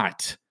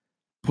not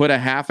put a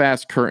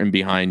half-assed curtain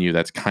behind you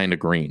that's kind of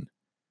green.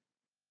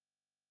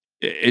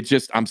 It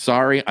just, I'm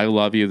sorry. I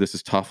love you. This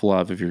is tough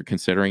love if you're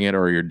considering it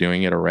or you're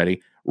doing it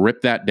already.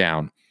 Rip that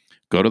down.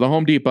 Go to the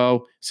Home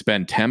Depot,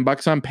 spend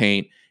 $10 on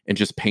paint, and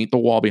just paint the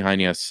wall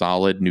behind you a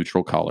solid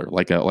neutral color,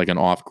 like an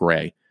off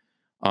gray.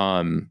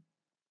 You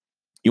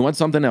want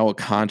something that will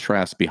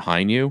contrast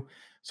behind you.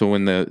 So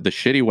when the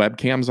shitty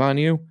webcam's on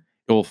you,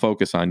 it will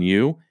focus on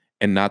you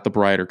and not the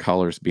brighter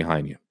colors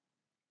behind you.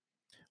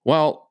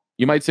 Well,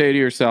 you might say to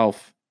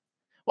yourself,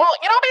 well,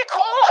 it'd be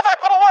cool if I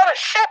put a lot of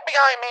shit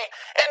behind me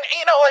and,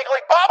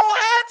 like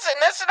bobbleheads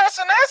and this and this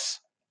and this.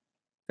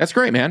 That's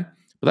great, man.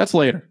 But that's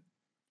later.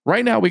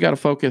 Right now, we got to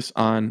focus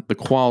on the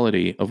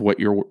quality of what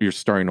you're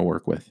starting to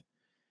work with.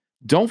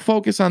 Don't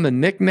focus on the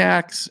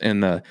knickknacks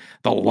and the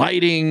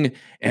lighting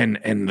and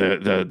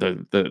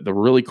the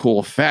really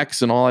cool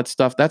effects and all that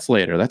stuff. That's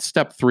later. That's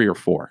step 3 or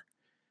 4.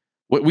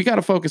 What we got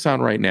to focus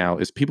on right now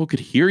is people could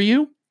hear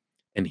you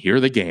and hear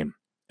the game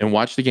and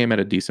watch the game at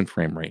a decent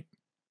frame rate.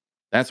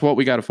 That's what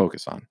we got to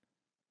focus on.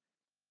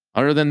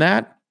 Other than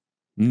that,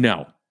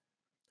 no.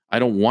 I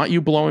don't want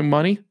you blowing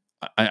money.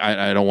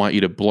 I don't want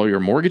you to blow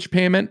your mortgage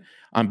payment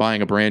on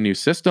buying a brand new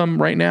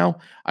system right now.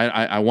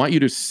 I want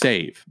you to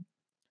save.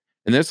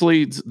 And this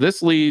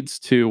leads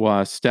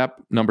to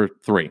step number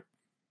 3,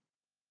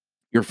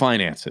 your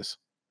finances.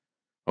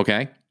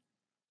 Okay?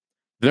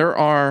 There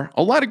are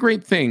a lot of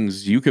great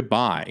things you could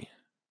buy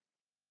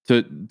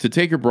to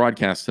take your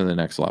broadcast to the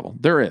next level.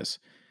 There is.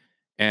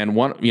 And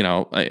one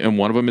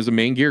of them is a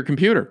Main Gear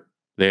computer.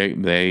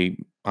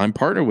 I'm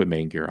partnered with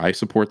Main Gear. I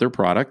support their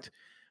product,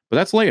 but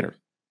that's later.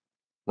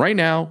 Right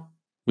now,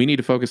 we need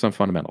to focus on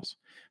fundamentals.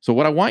 So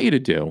what I want you to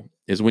do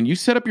is when you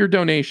set up your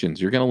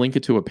donations, you're going to link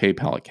it to a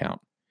PayPal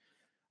account.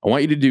 I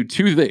want you to do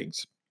 2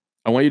 things.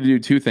 I want you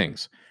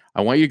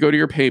to go to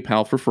your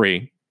PayPal for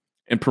free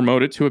and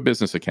promote it to a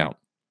business account.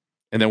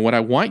 And then what I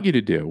want you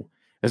to do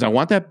is I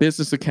want that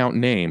business account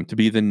name to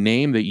be the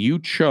name that you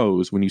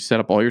chose when you set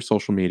up all your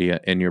social media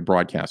and your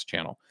broadcast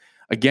channel.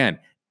 Again,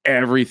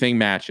 everything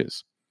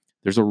matches.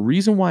 There's a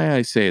reason why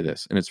I say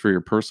this, and it's for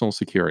your personal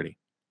security.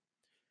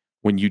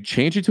 When you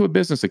change it to a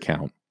business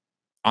account,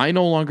 I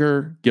no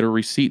longer get a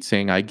receipt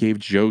saying I gave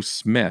Joe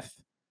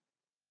Smith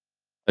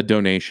a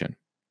donation.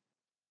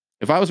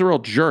 If I was a real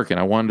jerk and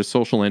I wanted to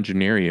social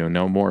engineer you and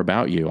know more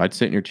about you, I'd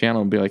sit in your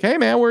channel and be like, hey,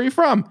 man, where are you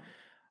from?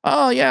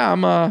 Oh, yeah,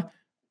 I'm from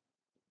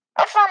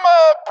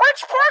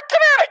Bridgeport,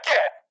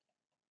 Connecticut.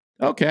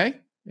 Okay.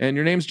 And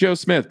your name's Joe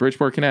Smith,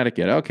 Bridgeport,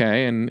 Connecticut.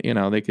 Okay. And,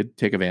 they could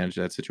take advantage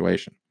of that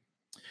situation.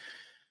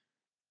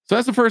 So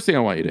that's the first thing I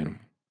want you to do.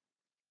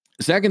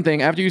 Second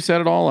thing, after you set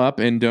it all up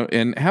and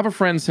have a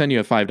friend send you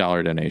a $5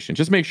 donation,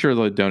 just make sure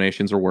the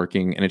donations are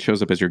working and it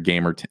shows up as your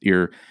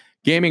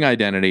gaming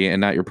identity and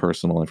not your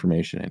personal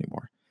information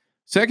anymore.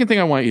 Second thing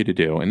I want you to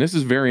do, and this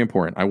is very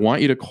important, I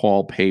want you to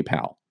call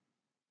PayPal.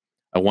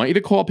 I want you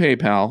to call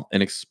PayPal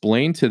and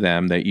explain to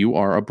them that you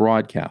are a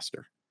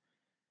broadcaster.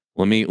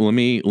 Let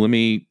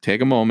me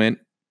take a moment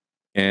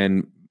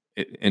and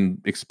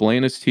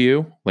explain this to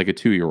you like a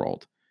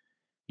 2-year-old.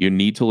 You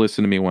need to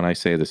listen to me when I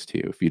say this to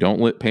you. If you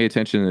don't pay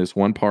attention to this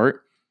one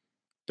part,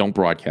 don't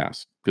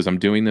broadcast, because I'm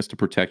doing this to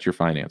protect your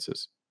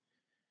finances.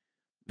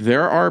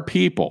 There are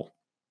people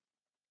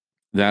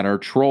that are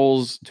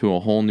trolls to a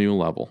whole new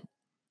level.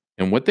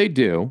 And what they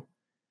do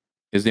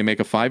is they make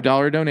a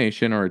 $5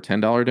 donation or a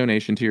 $10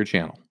 donation to your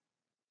channel.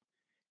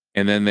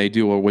 And then they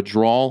do a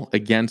withdrawal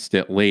against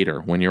it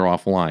later when you're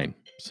offline.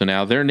 So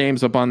now their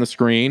name's up on the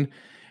screen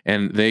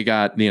and they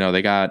got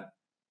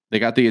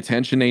the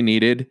attention they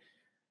needed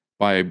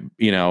by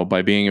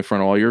being in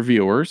front of all your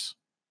viewers,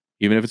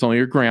 even if it's only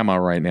your grandma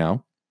right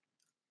now.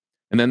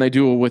 And then they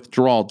do a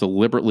withdrawal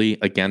deliberately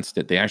against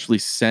it. They actually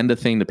send a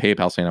thing to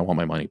PayPal saying, I want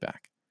my money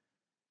back.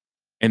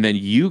 And then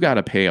you got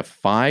to pay a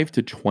 $5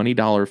 to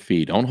 $20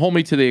 fee. Don't hold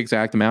me to the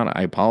exact amount.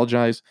 I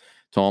apologize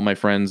to all my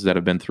friends that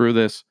have been through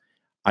this.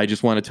 I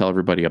just want to tell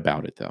everybody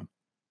about it, though.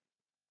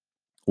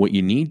 What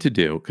you need to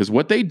do, because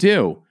what they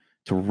do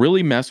to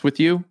really mess with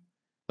you,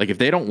 like if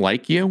they don't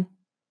like you,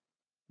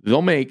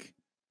 they'll make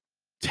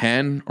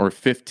 10 or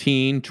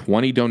 15,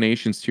 20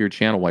 donations to your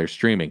channel while you're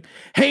streaming.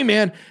 Hey,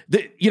 man,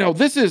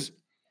 this is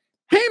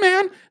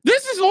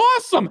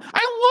awesome.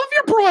 I love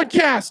your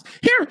broadcast.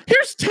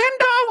 Here's $10.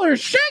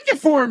 Shake it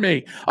for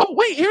me. Oh,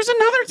 wait, here's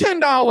another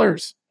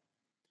 $10.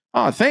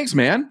 Oh, thanks,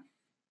 man.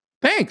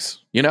 Thanks,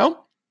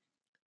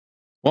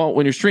 Well,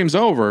 when your stream's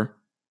over,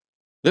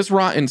 this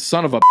rotten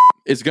son of a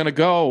is going to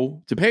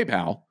go to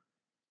PayPal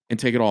and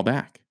take it all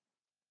back.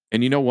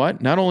 And you know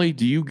what? Not only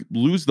do you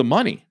lose the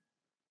money,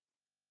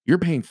 you're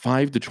paying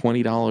 $5 to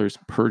 $20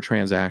 per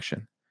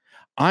transaction.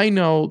 I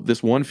know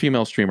this one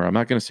female streamer. I'm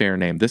not going to say her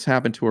name. This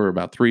happened to her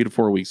about 3 to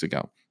 4 weeks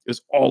ago. It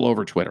was all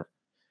over Twitter.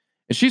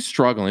 And she's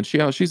struggling.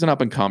 She's an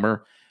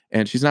up-and-comer,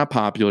 and she's not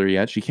popular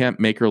yet. She can't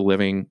make her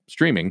living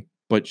streaming,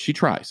 but she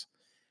tries.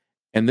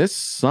 And this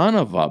son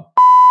of a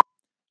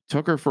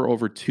took her for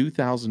over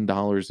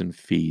 $2,000 in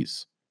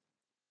fees.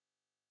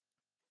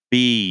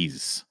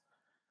 Fees.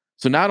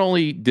 So not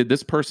only did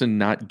this person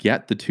not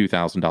get the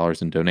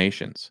 $2,000 in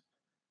donations,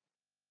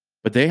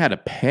 but they had to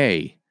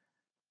pay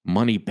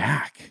money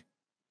back.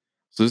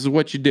 So this is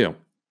what you do.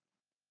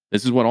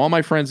 This is what all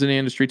my friends in the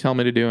industry tell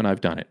me to do, and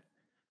I've done it.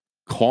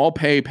 Call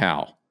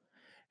PayPal.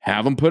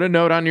 Have them put a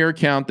note on your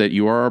account that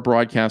you are a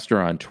broadcaster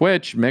on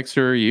Twitch,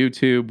 Mixer,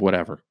 YouTube,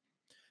 whatever.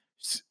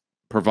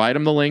 Provide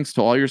them the links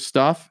to all your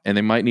stuff, and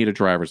they might need a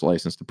driver's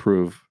license to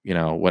prove,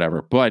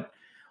 whatever. But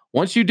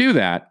once you do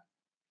that,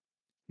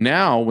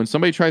 now when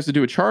somebody tries to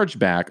do a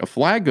chargeback, a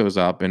flag goes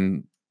up,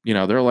 and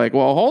they're like,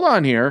 well, hold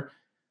on here.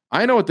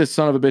 I know what this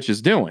son of a bitch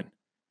is doing.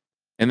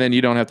 And then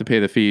you don't have to pay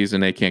the fees,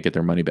 and they can't get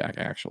their money back,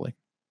 actually.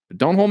 But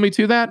don't hold me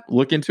to that.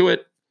 Look into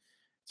it.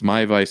 It's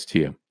my advice to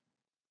you.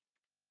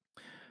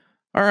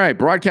 All right,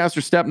 broadcaster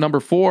step number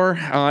 4.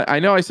 I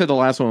know I said the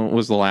last one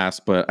was the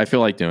last, but I feel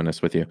like doing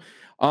this with you.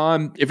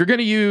 If you're going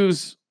to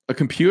use a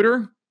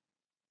computer,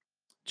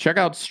 check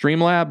out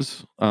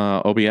Streamlabs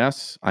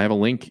OBS. I have a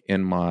link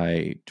in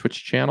my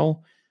Twitch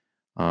channel.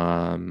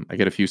 I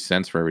get a few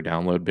cents for every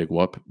download, big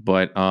whoop.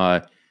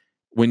 But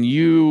when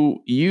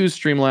you use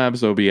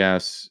Streamlabs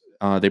OBS,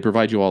 they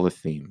provide you all the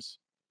themes.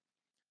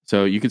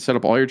 So you can set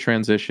up all your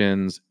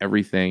transitions,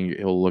 everything.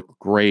 It'll look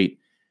great.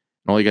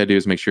 And all you got to do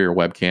is make sure your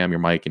webcam, your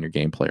mic, and your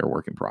gameplay are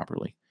working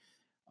properly.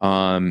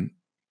 And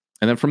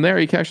then from there,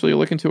 you can actually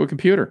look into a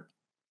computer.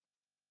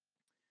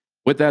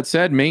 With that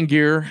said, Main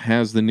Gear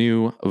has the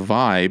new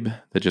Vibe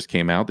that just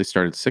came out. They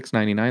start at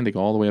 $699. They go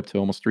all the way up to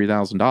almost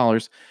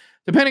 $3,000,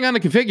 depending on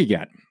the config you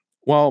get.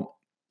 Well,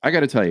 I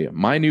got to tell you,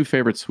 my new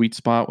favorite sweet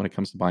spot when it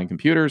comes to buying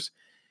computers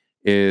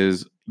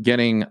is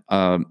getting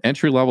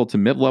entry-level to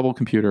mid-level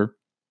computer,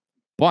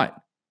 but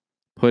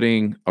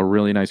putting a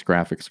really nice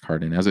graphics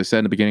card in. As I said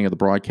in the beginning of the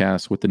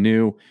broadcast, with the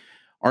new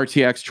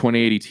RTX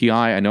 2080 Ti,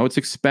 I know it's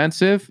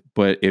expensive,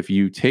 but if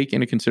you take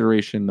into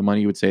consideration the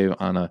money you would save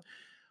on a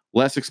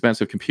less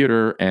expensive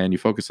computer and you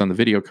focus on the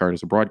video card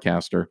as a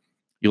broadcaster,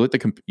 you let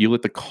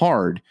the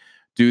card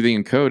do the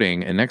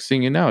encoding, and next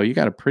thing you know, you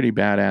got a pretty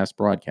badass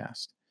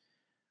broadcast.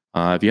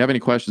 If you have any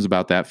questions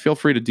about that, feel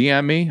free to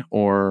DM me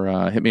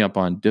or hit me up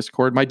on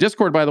Discord. My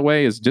Discord, by the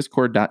way, is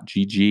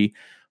discord.gg/DZ.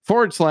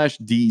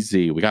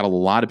 We got a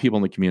lot of people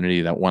in the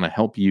community that want to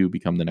help you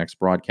become the next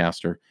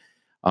broadcaster.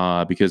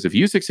 Because if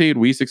you succeed,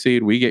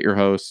 we get your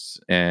hosts,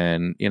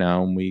 and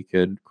we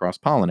could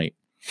cross-pollinate.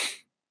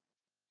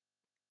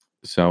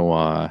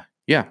 So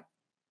yeah.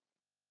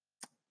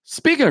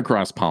 Speaking of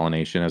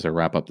cross-pollination, as I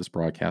wrap up this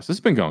broadcast, it's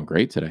been going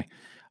great today.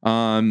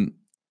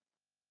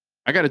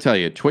 I got to tell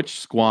you, Twitch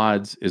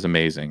Squads is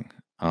amazing.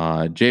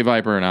 Jay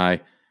Viper and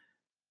I,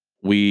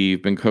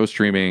 we've been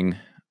co-streaming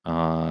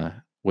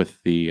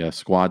with the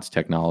Squads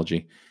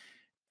technology,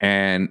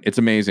 and it's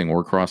amazing.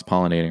 We're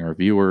cross-pollinating our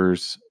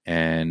viewers,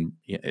 and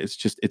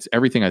it's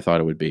everything I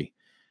thought it would be.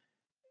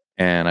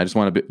 And I just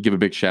want to give a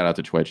big shout out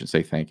to Twitch and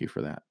say thank you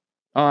for that.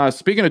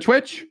 Speaking of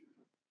Twitch,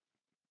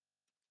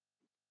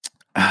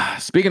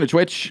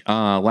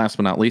 last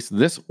but not least,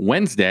 this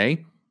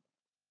Wednesday,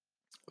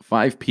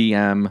 5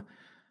 p.m.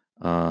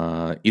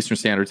 Eastern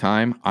Standard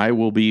Time, I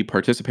will be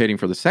participating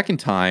for the second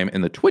time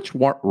in the Twitch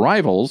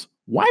Rivals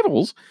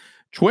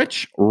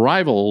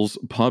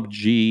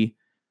PUBG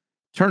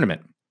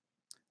tournament.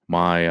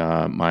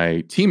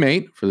 My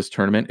teammate for this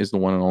tournament is the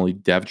one and only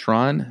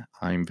Devtron.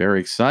 I'm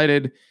very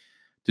excited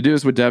to do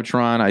this with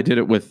Devtron. I did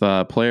it with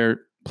Player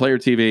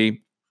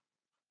TV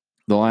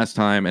the last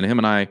time, and him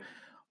and I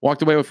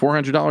walked away with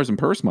 $400 in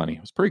purse money.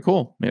 It was pretty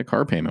cool. Made a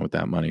car payment with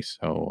that money.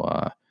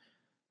 So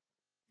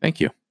thank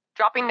you.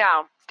 Dropping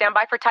now. Stand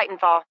by for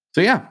Titanfall.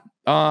 So yeah,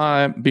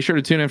 be sure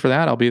to tune in for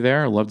that. I'll be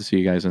there. I'd love to see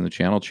you guys in the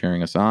channel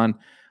cheering us on.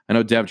 I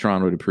know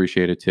Devtron would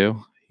appreciate it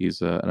too.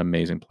 He's an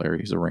amazing player.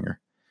 He's a ringer.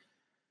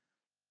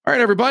 All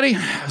right, everybody.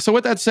 So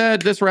with that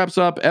said, this wraps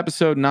up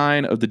episode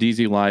 9 of the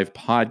DZ Live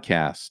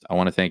podcast. I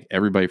want to thank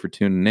everybody for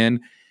tuning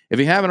in. If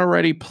you haven't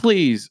already,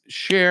 please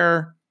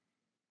share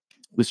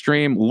the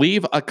stream.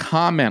 Leave a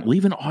comment.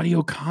 Leave an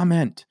audio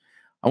comment.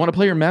 I want to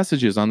play your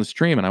messages on the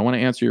stream, and I want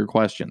to answer your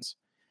questions.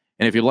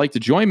 And if you'd like to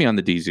join me on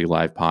the DZ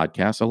Live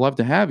podcast, I'd love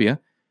to have you.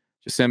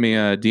 Just send me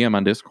a DM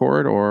on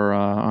Discord or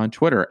on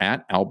Twitter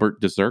at Albert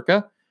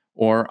Dezerka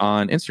or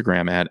on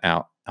Instagram at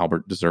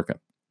Albert Dezerka.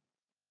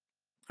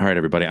 All right,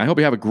 everybody. I hope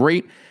you have a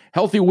great,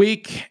 healthy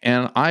week,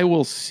 and I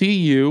will see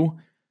you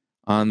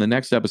on the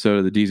next episode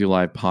of the DZ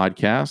Live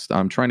podcast.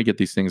 I'm trying to get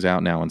these things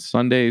out now on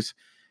Sundays,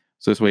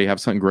 so this way you have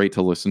something great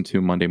to listen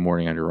to Monday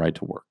morning on your ride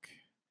to work.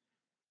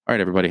 All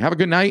right, everybody. Have a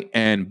good night,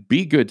 and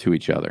be good to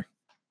each other.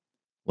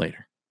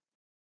 Later.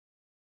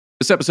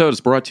 This episode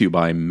is brought to you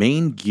by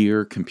Main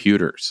Gear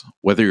Computers.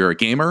 Whether you're a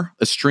gamer,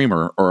 a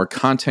streamer, or a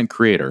content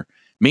creator,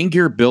 Main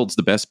Gear builds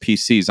the best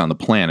PCs on the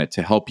planet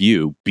to help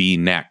you be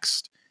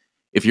next.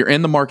 If you're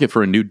in the market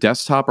for a new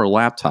desktop or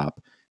laptop,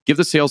 give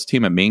the sales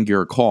team at Main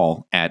Gear a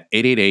call at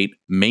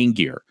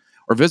 888-MAIN-GEAR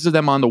or visit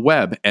them on the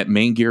web at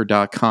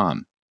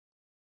maingear.com.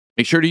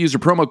 Make sure to use your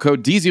promo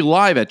code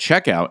DZLive at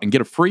checkout and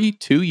get a free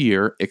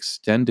 2-year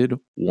extended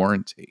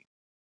warranty.